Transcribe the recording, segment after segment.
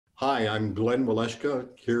Hi, I'm Glenn Waleshka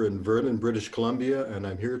here in Vernon, British Columbia, and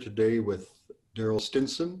I'm here today with Darrel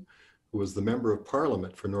Stinson, who was the Member of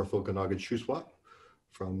Parliament for North Okanagan Shuswap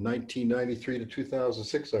from 1993 to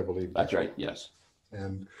 2006, I believe. That's right, yes.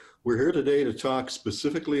 And we're here today to talk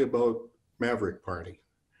specifically about Maverick Party.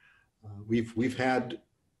 We've had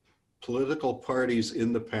political parties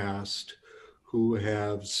in the past who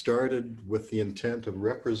have started with the intent of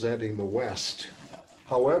representing the West.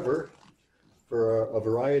 However, for a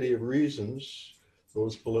variety of reasons,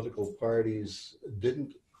 those political parties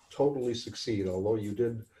didn't totally succeed, although you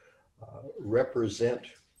did represent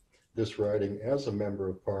this riding as a member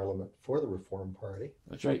of Parliament for the Reform Party.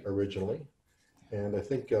 That's right. Originally. And I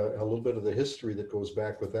think a little bit of the history that goes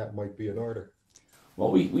back with that might be in order.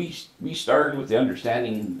 Well, we started with the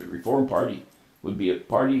understanding the Reform Party would be a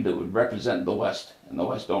party that would represent the West and the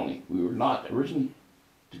West only. We were not originally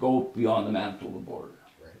to go beyond the Manitoba border.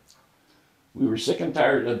 Right. We were sick and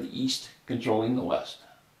tired of the East controlling the West.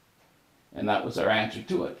 And that was our answer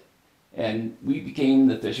to it. And we became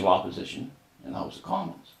the official opposition in the House of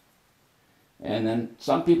Commons. And then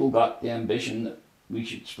some people got the ambition that we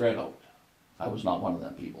should spread out. I was not one of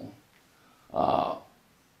them people.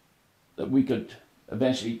 That we could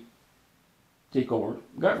eventually take over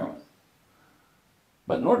government.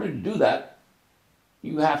 But in order to do that,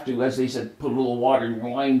 you have to, as they said, put a little water in your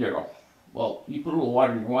wine, Darrel. Well, you put a little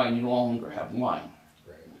water in your wine, you no longer have wine.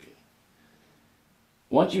 Right. Okay.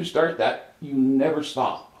 Once you start that, you never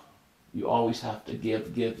stop. You always have to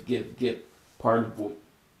give part of what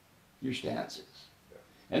your stance is. Yeah.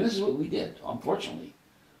 And this is what we did, unfortunately.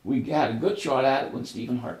 We had a good shot at it when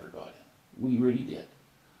Stephen Harper got in. We really did.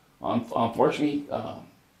 Unfortunately,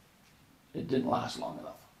 it didn't last long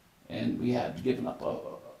enough. And we had given up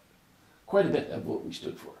quite a bit of what we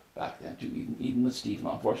stood for back then, too, even with Stephen,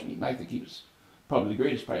 unfortunately. And I think he was probably the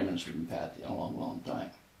greatest prime minister we've had in a long, long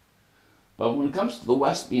time. But when it comes to the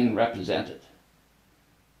West being represented,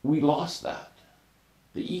 we lost that.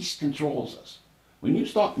 The East controls us. When you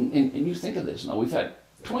stop and you think of this now, we've had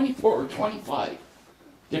 24 or 25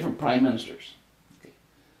 different prime ministers. Okay.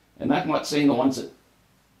 And I'm not saying the ones that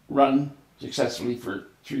run successfully for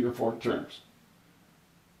 3 or 4 terms.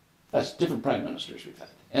 That's different prime ministers we've had.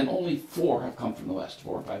 And only 4 have come from the West,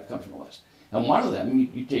 4 or 5 come from the West. And one of them,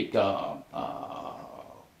 you take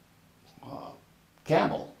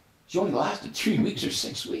Campbell, she only lasted 3 weeks or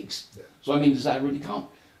 6 weeks. Yeah. So I mean, does that really count?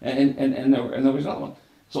 And there was another one.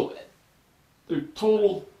 So their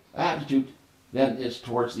total attitude then is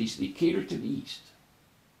towards the East. They cater to the East.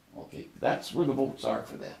 Okay, that's where the votes are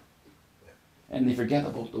for them. Yeah. And they forget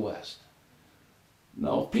about the West.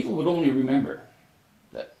 Now, if people would only remember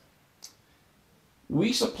that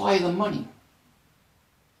we supply the money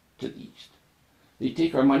to the East. They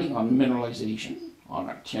take our money on mineralization, on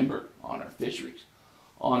our timber, on our fisheries,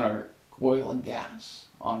 on our oil and gas,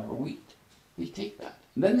 on our wheat. They take that.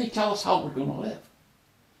 And then they tell us how we're going to live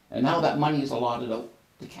and how that money is allotted out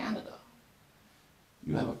to Canada.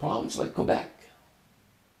 You have a province like Quebec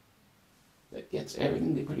that gets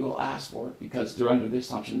everything they pretty well ask for because they're under the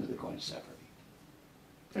assumption that they're going to separate.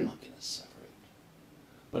 They're not going to separate.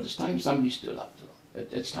 But it's time somebody stood up to them.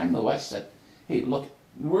 It's time the West said, hey, look,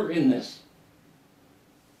 we're in this.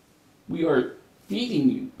 We are feeding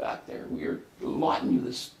you back there. We are allotting you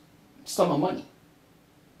this sum of money.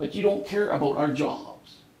 But you don't care about our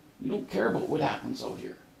jobs. You don't care about what happens out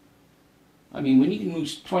here. I mean, when you can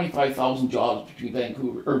lose 25,000 jobs between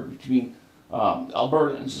Vancouver, or between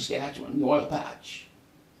Alberta and Saskatchewan, the oil patch,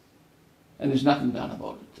 and there's nothing done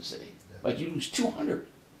about it to say. Yeah. But you lose 200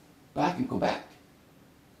 back in Quebec,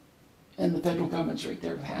 and the federal government's right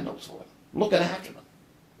there with handouts for them, looking after them.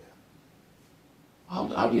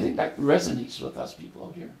 Yeah. How do you think that resonates with us people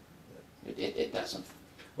out here? Yeah. It doesn't.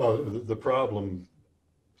 Well, the problem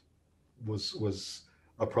was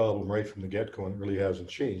a problem right from the get-go, and it really hasn't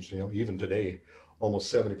changed. You know, even today,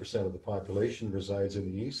 almost 70% of the population resides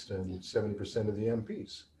in the East, and 70% of the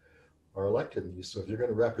MPs are elected in the East. So if you're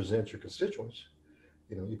going to represent your constituents,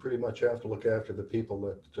 you know, you pretty much have to look after the people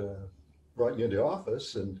that brought you into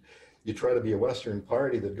office, and you try to be a Western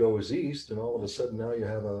party that goes East, and all of a sudden now you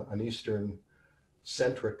have an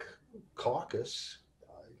Eastern-centric caucus.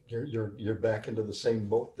 You're back into the same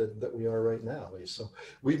boat that we are right now. So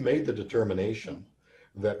we've made the determination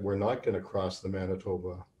that we're not going to cross the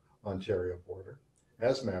Manitoba-Ontario border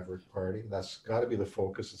as Maverick Party. That's got to be the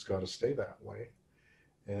focus. It's got to stay that way.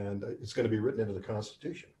 And it's going to be written into the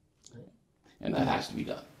Constitution. And that has to be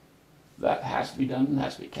done. That has to be done and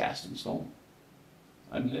has to be cast in stone.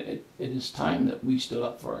 I mean, it is time that we stood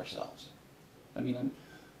up for ourselves. I mean,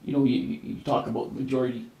 you talk about the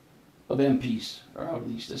majority of MPs are out of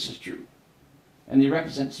the East. This is true. and they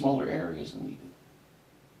represent smaller areas than we do.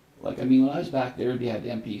 Like, I mean, when I was back there, they had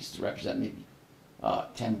MPs to represent maybe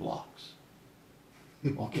 10 blocks.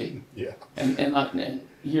 Okay? Yeah. And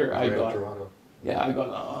here I Grand got, Toronto. yeah, I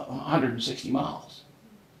got 160 miles.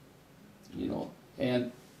 You know,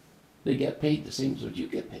 and they get paid the same as what you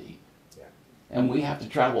get paid. Yeah. And we have to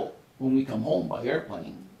travel when we come home by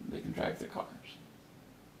airplane. They can drive their cars.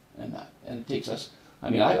 And it takes us, I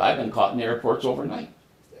mean, I've been caught in airports overnight,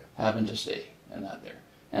 having to stay and that there.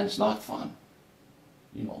 And it's not fun,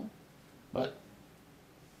 you know. But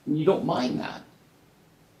you don't mind that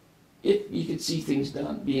if you could see things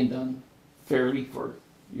being done fairly for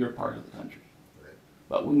your part of the country. Right.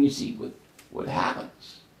 But when you see what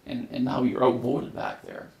happens and how you're outvoted back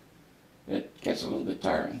there, it gets a little bit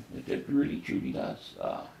tiring. It really, truly does.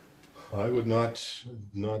 I would not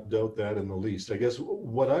doubt that in the least. I guess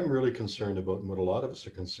what I'm really concerned about, and what a lot of us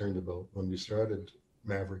are concerned about when we started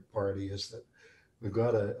Maverick Party, is that we've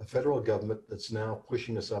got a federal government that's now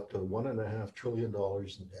pushing us up to $1.5 trillion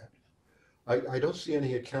in debt. I don't see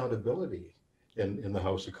any accountability in the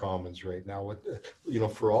House of Commons right now. With, you know,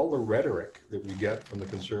 for all the rhetoric that we get from the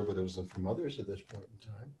Conservatives and from others at this point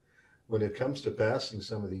in time, when it comes to passing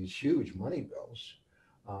some of these huge money bills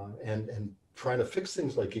and trying to fix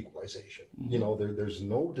things like equalization, you know, there's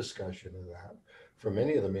no discussion of that from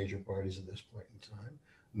any of the major parties at this point in time.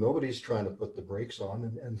 Nobody's trying to put the brakes on,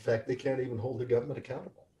 and in fact, they can't even hold the government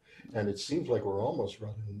accountable. And it seems like we're almost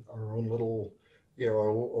running our own little, you know, our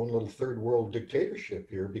own little third world dictatorship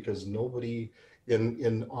here, because nobody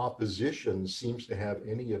in opposition seems to have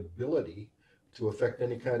any ability to affect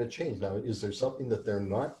any kind of change. Now, is there something that they're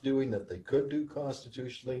not doing that they could do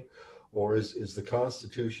constitutionally, or is the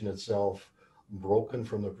Constitution itself broken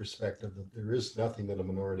from the perspective that there is nothing that a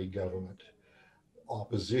minority government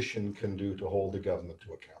opposition can do to hold the government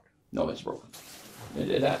to account? No, it's broken.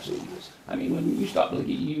 It absolutely is. I mean, when you stop looking,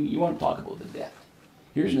 you want to talk about the debt.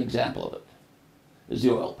 Here's an example of it. Is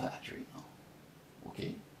the oil patch right now.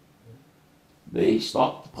 Okay? They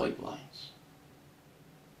stopped the pipelines.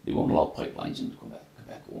 They won't allow pipelines into Quebec.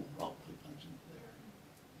 Quebec won't allow pipelines into there.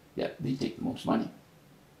 Yet they take the most money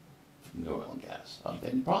from the oil and gas out of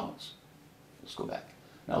any province. Let's go back.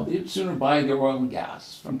 Now, they'd sooner buy their oil and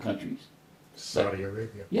gas from countries. Saudi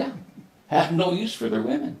Arabia. Yeah. Have no use for their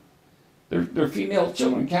women. Their female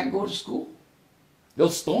children can't go to school. They'll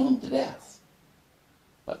stone them to death.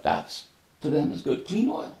 But that's, to them, is good clean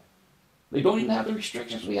oil. They don't even have the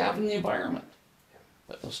restrictions we have in the environment.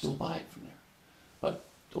 But they'll still buy it from there. But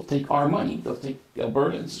they'll take our money. They'll take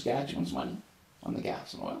Alberta and Saskatchewan's money on the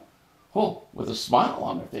gas and oil. Oh, with a smile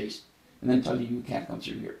on their face, and then tell you can't come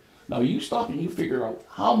through here. Now you stop and you figure out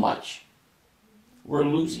how much we're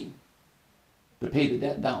losing to pay the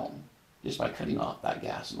debt down just by cutting off that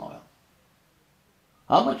gas and oil.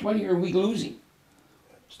 How much money are we losing?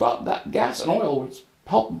 Stop that gas and oil, which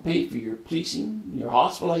help pay for your policing, your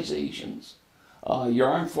hospitalizations, your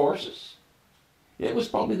armed forces. It was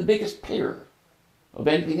probably the biggest payer of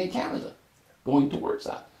anything in Canada going towards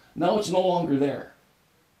that. Now it's no longer there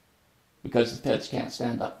because the feds can't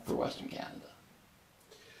stand up for Western Canada.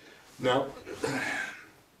 Now,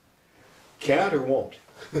 can or won't?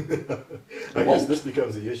 I guess this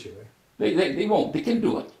becomes the issue. They won't. They can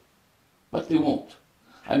do it, but they won't.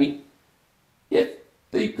 I mean, if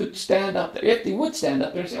they could stand up there, if they would stand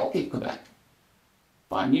up there and say, okay, Quebec,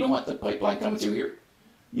 fine, you don't want the pipeline coming through here.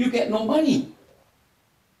 You get no money.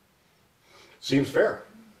 Seems fair.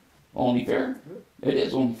 Only fair? It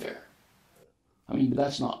is only fair. I mean, but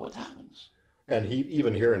that's not what happens. And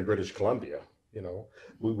even here in British Columbia, you know,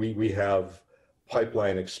 we have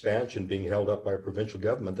pipeline expansion being held up by a provincial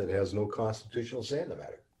government that has no constitutional say in the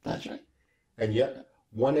matter. That's right. And yet,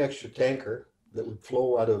 one extra tanker that would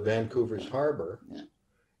flow out of Vancouver's harbor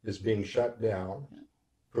is being shut down,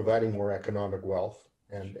 providing more economic wealth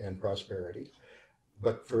and prosperity.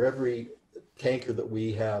 But for every tanker that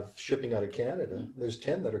we have shipping out of Canada, there's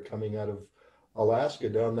 10 that are coming out of Alaska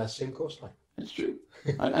down that same coastline. It's true.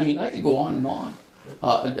 I mean, I could go on and on.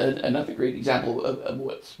 Another great example of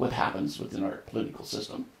what happens within our political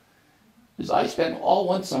system is I spent all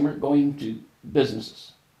one summer going to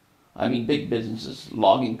businesses. I mean, big businesses,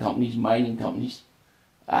 logging companies, mining companies,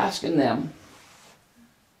 asking them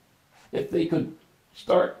if they could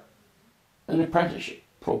start an apprenticeship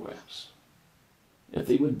programs, if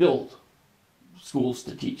they would build schools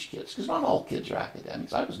to teach kids, because not all kids are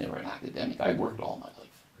academics. I was never an academic. I worked all my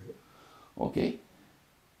life. Okay?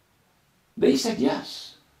 They said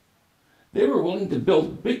yes. They were willing to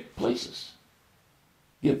build big places,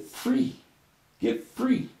 give free to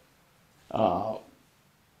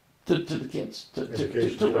the kids to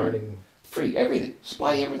learn. Learning. Free, everything,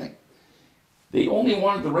 supply everything. They only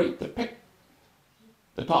wanted the right to pick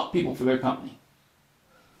the top people for their company.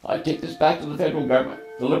 I take this back to the federal government,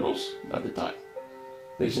 the Liberals at the time.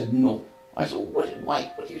 They said no. I said,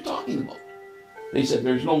 why? What are you talking about? They said,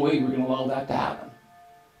 there's no way we're going to allow that to happen.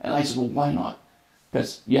 And I said, well, why not?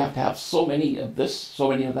 Because you have to have so many of this, so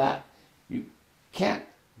many of that. You can't.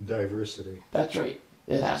 Diversity. That's right.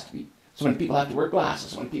 It has to be. So many people have to wear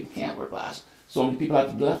glasses. So many people can't wear glasses. So many people have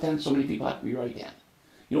to be left-handed. So many people have to be right-handed.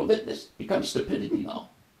 You know, this becomes stupidity now.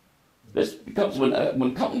 This becomes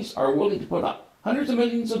when companies are willing to put up hundreds of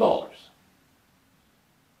millions of dollars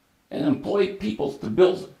and employ people to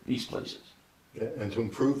build these places. And to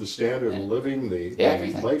improve the standard of living, the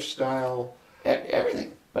lifestyle.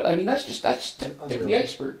 Everything. But I mean, that's tip the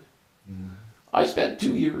iceberg. I spent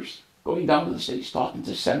 2 years going down to the States talking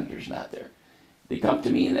to senators and that there. They come to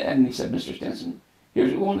me and they said, Mr. Stinson,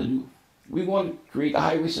 here's what we want to do. We want to create a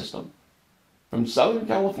highway system from Southern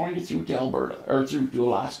California through to Alberta, or through to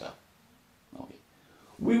Alaska. Okay.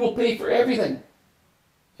 We will pay for everything.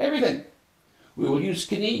 Everything. We will use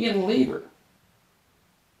Canadian labor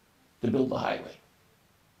to build the highway.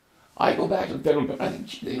 I go back to the federal government. I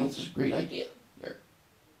think, you know, this is a great idea here.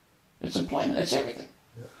 It's employment. It's everything.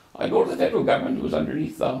 Yeah. I go to the federal government, who was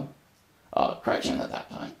underneath Correction at that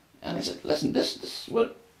time, and I said, listen, this is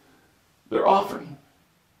what they're offering.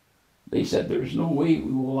 They said, there's no way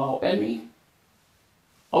we will allow any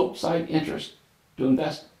outside interest to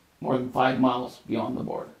invest more than 5 miles beyond the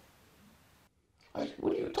border. I said,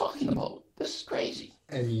 what are you talking about? This is crazy.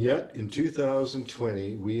 And yet, in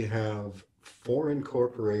 2020, we have foreign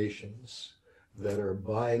corporations that are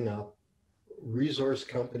buying up resource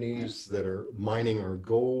companies that are mining our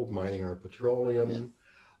gold, mining our petroleum,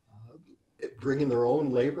 bringing their own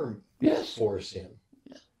labor force in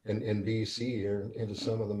in BC or into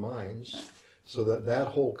some of the mines. So that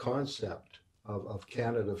whole concept of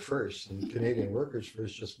Canada first and Canadian workers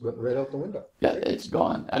first just went right out the window. Yeah, it's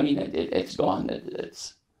gone. I mean, it's gone.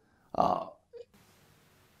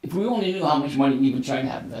 If we only knew how much money even China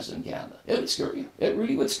had invested in Canada, it would scare you. It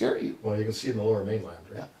really would scare you. Well, you can see in the Lower Mainland,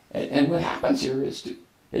 right? Yeah. And what happens here is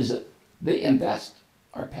that they invest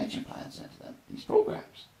our pension plans into them, these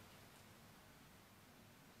programs.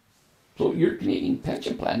 So your Canadian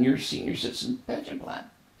pension plan, your senior citizen pension plan,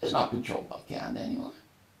 is not controlled by Canada anymore.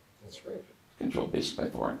 That's right. It's controlled basically by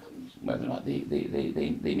foreign companies, whether or not they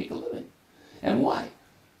make a living. And why?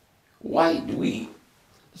 Why do we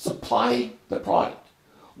supply the product?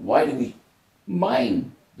 Why do we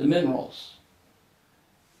mine the minerals,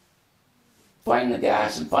 find the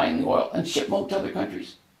gas and find the oil, and ship them out to other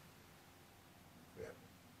countries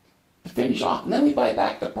to finish off? And then we buy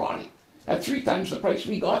back the product at 3 times the price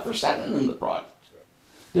we got for selling them the product.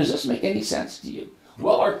 Does this make any sense to you?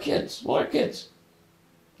 Well, our kids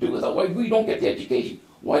do without. Why we don't get the education?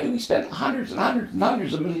 Why do we spend hundreds and hundreds and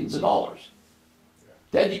hundreds of millions of dollars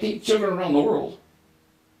to educate children around the world?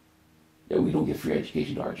 Yeah, we don't give free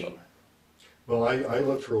education to our children. Well, I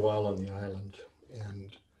lived for a while on the island, and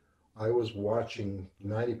I was watching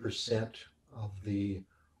 90% of the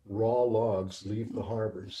raw logs leave the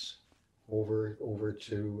harbors over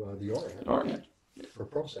to the Orient for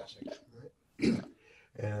processing. Right?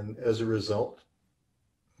 And as a result,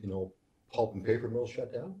 you know, pulp and paper mills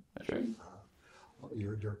shut down. That's right.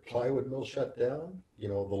 Your plywood mill shut down. You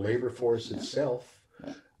know, the labor force itself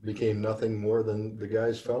became nothing more than the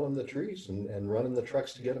guys felling the trees and running the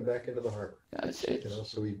trucks to get them back into the harbor. You know,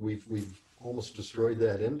 so we've almost destroyed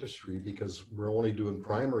that industry because we're only doing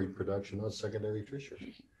primary production, not secondary,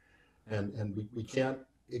 tertiary, and we can't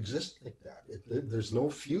exist like that. There's no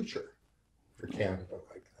future for Canada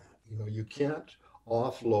like that. You know, you can't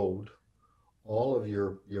offload all of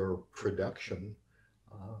your production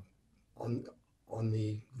on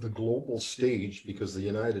the global stage because the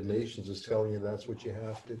United Nations is telling you that's what you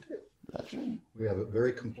have to do. That's right. We have a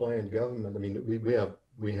very compliant government. I mean,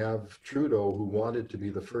 we have Trudeau, who wanted to be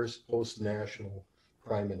the first post-national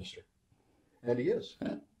prime minister, and he is.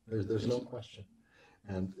 Yeah. There's no question.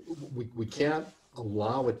 And we can't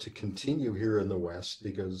allow it to continue here in the West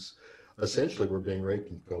because essentially we're being raped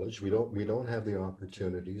and pillaged. We don't have the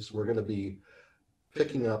opportunities. We're going to be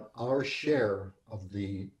picking up our share of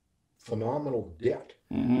the phenomenal debt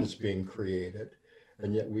that's being created,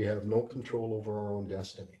 and yet we have no control over our own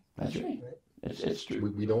destiny. That's right. It's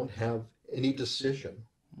true. We don't have any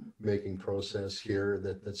decision-making process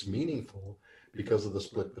here that's meaningful because of the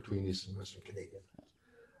split between East and Western Canadian.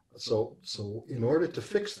 So in order to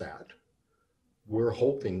fix that, we're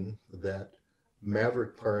hoping that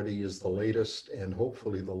Maverick Party is the latest and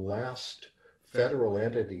hopefully the last federal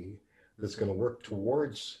entity that's going to work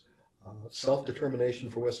towards self-determination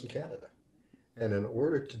for Western Canada. And in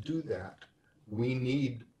order to do that, we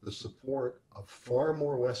need the support of far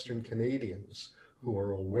more Western Canadians who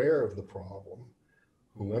are aware of the problem,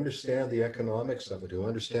 who understand the economics of it, who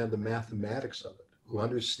understand the mathematics of it, who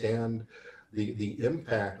understand the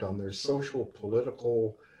impact on their social,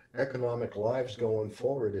 political, economic lives going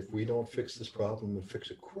forward if we don't fix this problem and fix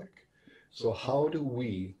it quick. So how do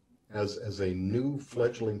we, as a new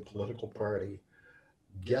fledgling political party,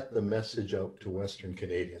 get the message out to Western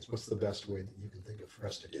Canadians? What's the best way that you can think of for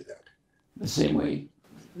us to do that? The same way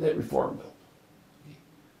that reform bill.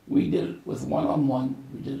 We did it with one-on-one,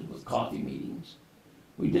 we did it with coffee meetings,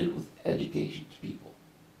 we did it with education to people.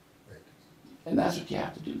 Right. And that's what you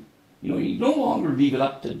have to do. You know, you no longer leave it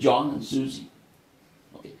up to John and Susie.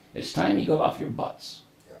 Okay, it's time you got off your butts.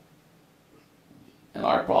 Yeah. And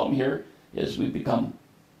our problem here is we've become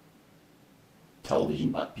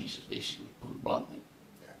television butt pieces, basically, put it bluntly.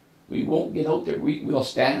 Yeah. We won't get out there. We'll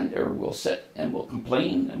stand or we'll sit and we'll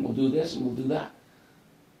complain and we'll do this and we'll do that.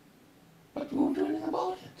 But we won't do anything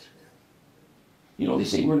about it. You know, they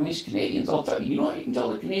say we're nice Canadians. I'll tell you, you know how you can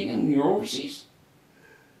tell a Canadian when you're overseas?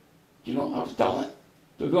 Do you know how to tell it?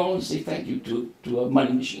 To go and say thank you to a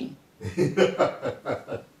money machine.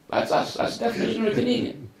 That's us. That's the definition of a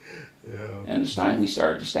Canadian. Yeah. And it's time we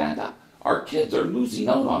started to stand up. Our kids are losing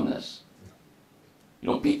out on this. You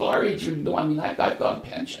know, people our age, I mean, I've got a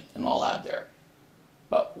pension and all that there.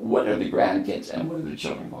 But what are the grandkids and what are the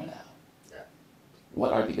children going to have? Yeah.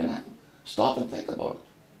 What are they going to have? Stop and think about it.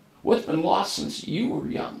 What's been lost since you were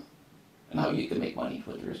young and how you can make money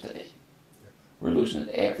with there is today? We're losing it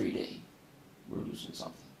every day. We're losing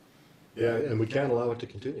something. Yeah, and we can't allow it to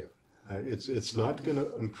continue. It's not going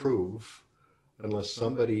to improve unless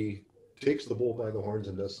somebody takes the bull by the horns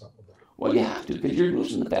and does something about it. Well, you have to, because you're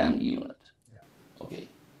losing the family unit. Yeah. Okay?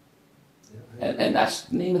 Yeah. And that's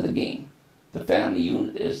the name of the game. The family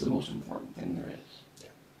unit is the most important thing there is. Yeah.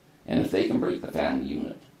 And if they can break the family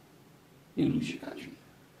unit, you lose your country.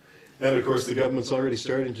 And of course, the government's already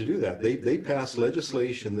starting to do that. They passed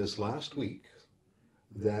legislation this last week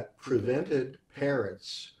that prevented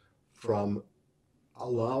parents from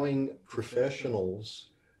allowing professionals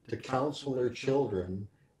to counsel their children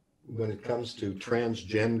when it comes to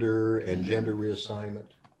transgender and gender reassignment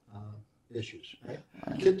issues. Right?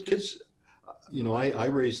 Kids, you know, I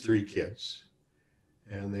raised 3 kids,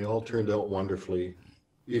 and they all turned out wonderfully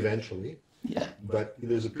eventually. Yeah. But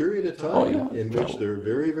there's a period of time in which Totally. they're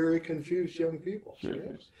very, very confused young people.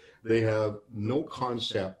 Sure. They have no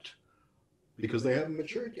concept because they haven't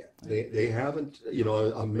matured yet. They haven't, you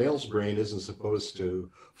know, a male's brain isn't supposed to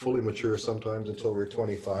fully mature sometimes until we're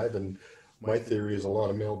 25. And my theory is a lot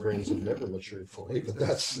of male brains have never matured fully, but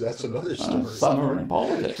that's another story. Some are in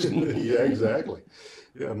politics. Yeah, exactly.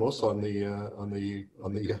 Yeah, most on the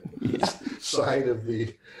side of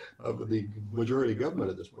the majority government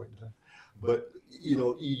at this point in time. But you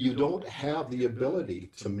know, you don't have the ability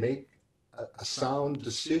to make a sound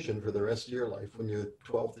decision for the rest of your life when you're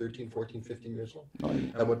 12, 13, 14, 15 years old. Oh, yeah.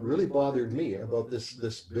 And what really bothered me about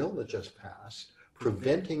this bill that just passed,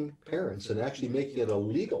 preventing parents and actually making it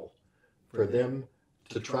illegal for them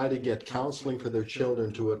to try to get counseling for their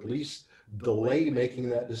children to at least delay making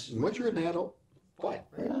that decision. Once you're an adult, fine.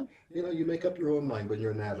 Right? Yeah. You know, you make up your own mind when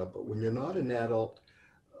you're an adult, but when you're not an adult,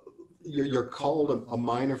 you're called a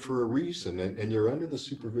minor for a reason, and you're under the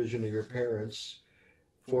supervision of your parents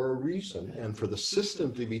for a reason. And for the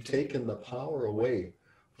system to be taking the power away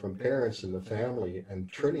from parents and the family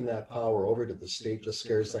and turning that power over to the state just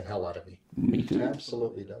scares the hell out of me. Me too.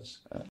 Absolutely does.